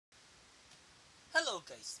Hello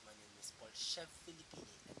guys, my name is Pol'shev and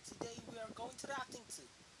today we are going to reacting to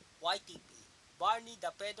YTP, Barney the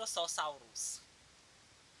PedoSOSaurus.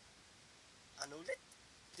 Ano ulit?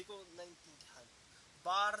 Hindi ko naintindihan.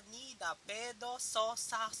 Barney the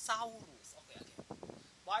PedoSOSasaurus. Okay, again.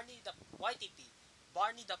 Barney the YTP,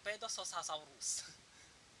 Barney the PedoSOSasaurus.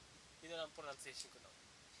 Yun na ang pronunciation ko na.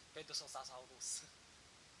 PedoSOSasaurus.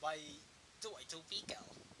 By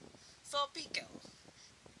YToePickle. So, Pickle.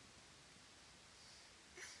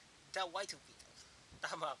 The YToePickle.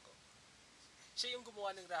 Tama ako. Siya yung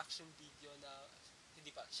gumawa ng reaction video na,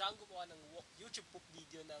 hindi pa, siya ang gumawa ng YouTube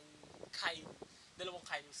video ng dalawang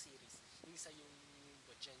Kylo series. Yung isa yung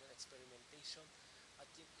general experimentation at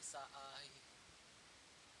yung isa ay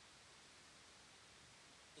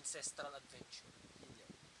ancestral adventure. Yun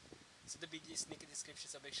yun. So the video is linked in the description,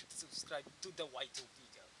 so make sure to subscribe to the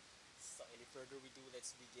YToePickle. So any further we do,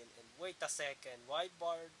 let's begin. And wait a second, why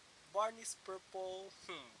Barney's purple?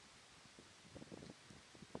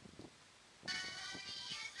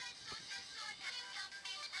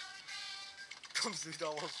 Comes with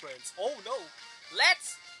our friends. Oh no!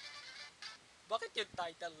 Let's! Bakit yung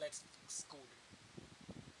title Let's School?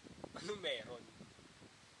 Ano meron?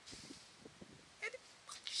 Eh di,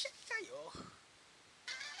 shit kayo.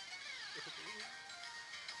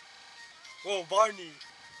 Oh, Barney!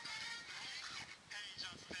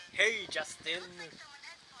 Hey, Justin!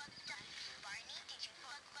 Barney, did you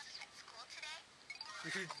fuck us at school today?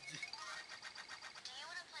 Do you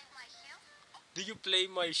want to play my shoe? Do you play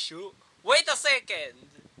my shoe? Wait a second!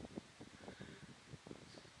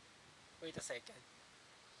 Wait a second.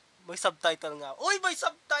 May subtitle nga. Uy, may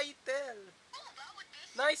subtitle!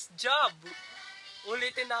 Nice job!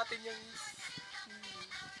 Ulitin natin yung...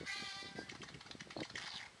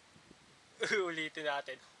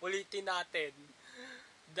 Ulitin natin.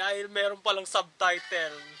 Dahil meron palang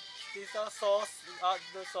subtitle. This is the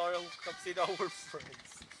story who comes in our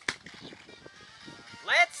friends.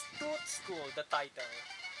 Let's do school, the title.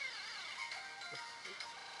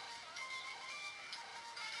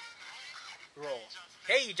 Roll.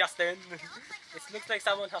 Hey, Justin! It looks like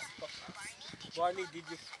someone has fucked us. Barney, did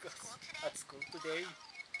you fuck us at school today?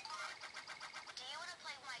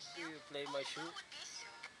 Do you play my shoe?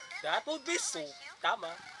 That would be so.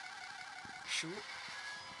 Tama. Shoe.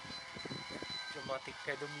 Dramatic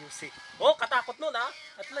pedo music. Oh, katakot nun ah.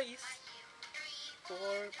 At least.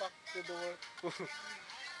 Pack the door.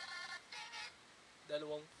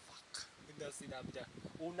 Dalawang fuck. Hindi sinabi niya.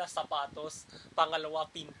 Una, sapatos.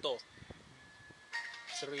 Pangalawa, pinto.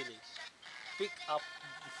 It's really. Pick up.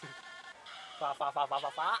 Pa. 1,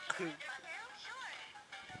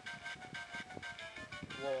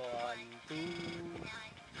 2.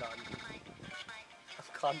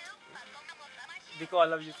 Can't. Hindi ko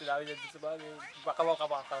alam yung sinabi niya dito sa bagay. Baka. 5,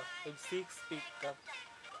 6, pick up.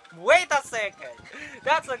 Wait a second!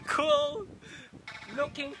 That's a cool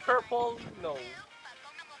looking purple. No.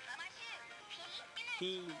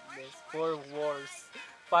 P is 4 wars.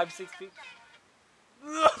 5, 6, pick.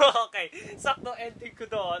 Okay, sakto ending ko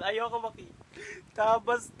doon. Ayoko makita.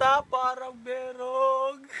 Basta parang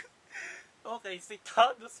merong... Okay, si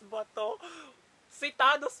Thanos ba to?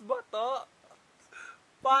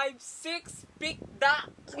 5, 6, pick da!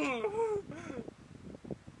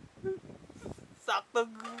 Sakto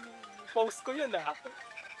post ko yun ah.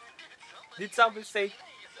 Did someone say,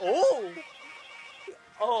 oh!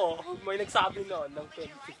 Oh, may nagsabi noon ng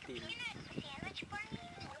 2015.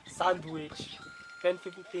 Sandwich.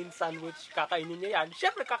 10-15 sandwich, kakainin niya yan.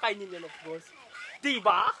 Siyempre, kakainin niya, of course.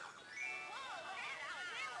 Diba?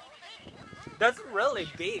 That's really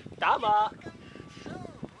big. Tama.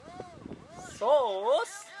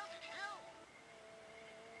 Sauce.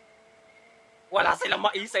 Wala silang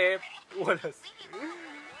maisip.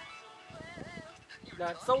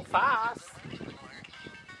 Not so fast.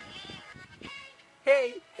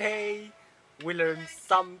 Hey. We learned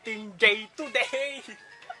something day today.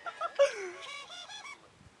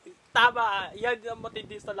 Tama, yan ang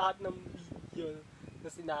matindi sa lahat ng video na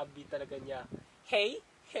sinabi talaga niya. Hey.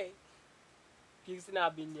 Yung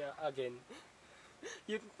sinabi niya, again,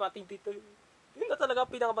 yun matindi to. Yun na talaga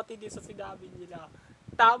pinakamatindi sa sinabi nila.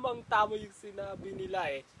 Tamang-tama yung sinabi nila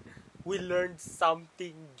eh. We learned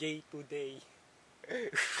something gay today.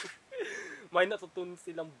 May natutunan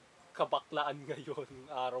silang kabaklaan ngayon,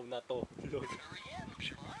 araw na to.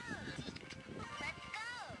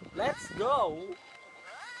 Let's go!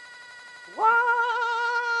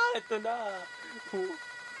 Wow! Ito na!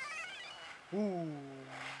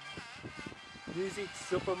 Music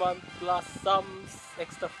Superman plus some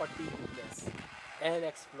extra fatigueness and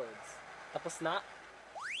explodes. Tapos na?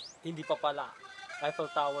 Hindi pa pala. Eiffel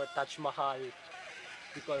Tower, Taj Mahal,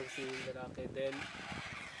 Di ko alam si lalaki. Then,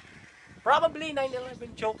 probably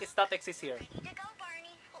 9/11 joke is not exist here. Ready to go,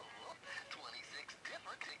 Barney. 26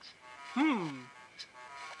 different ticks.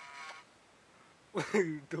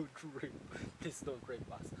 Don't rape. Please don't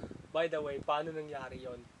rape us. By the way, paano nangyari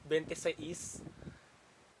yon? 26.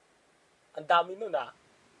 Ang dami nun ah.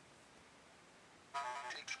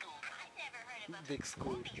 Tick school. I've never heard of a Big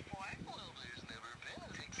school. before. Well, there's never been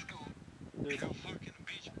a tick school. There's Go park in the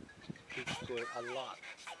beach. big school a lot.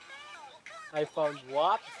 I found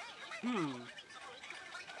what?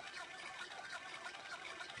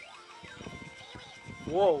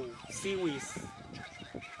 Whoa, seaweeds.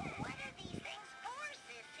 What are these things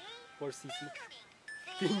for, For Sissy? sisi.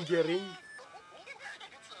 Fingering. Fingering.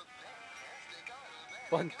 It's a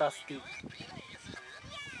fantastic Fantastic.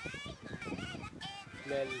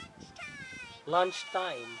 Well,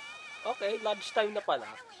 lunchtime. Okay, lunchtime na pala.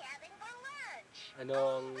 What are we having for lunch?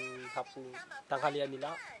 Anong hapong tanghalian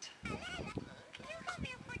nila? You come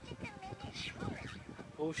here for just a minute, sure.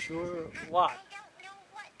 Oh, sure. What?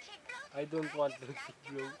 I don't know what to I don't want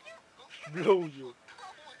do. to blow you.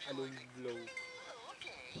 Anong blow?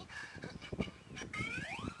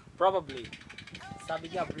 Probably.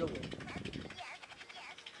 Sabi niya blow eh.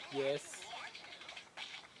 Yes.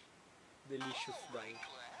 Delicious daw.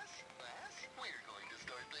 Class, we're going to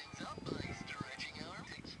start things up by stretching our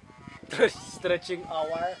legs. Stretching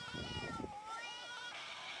hour.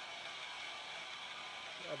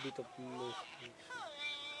 A bit of movement.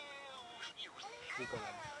 Hindi ko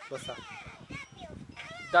alam. Basta.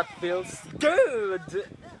 That feels good!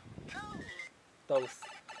 Toes.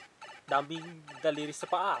 Daming daliri sa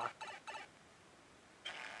paa.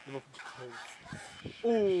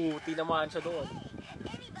 Ooh, tinamaan siya doon.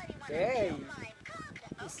 Hey!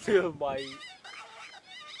 Still my...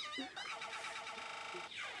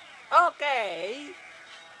 Okay!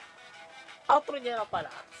 Outro niya na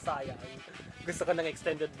pala. Sayang. Gusto ko ng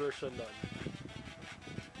extended version nun.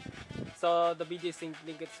 So, the video is in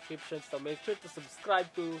link in description, so make sure to subscribe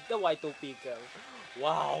to the YToePickle.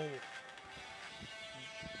 Wow!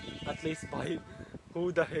 At least by...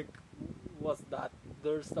 Who the heck was that?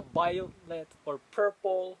 There's the violet or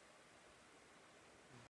purple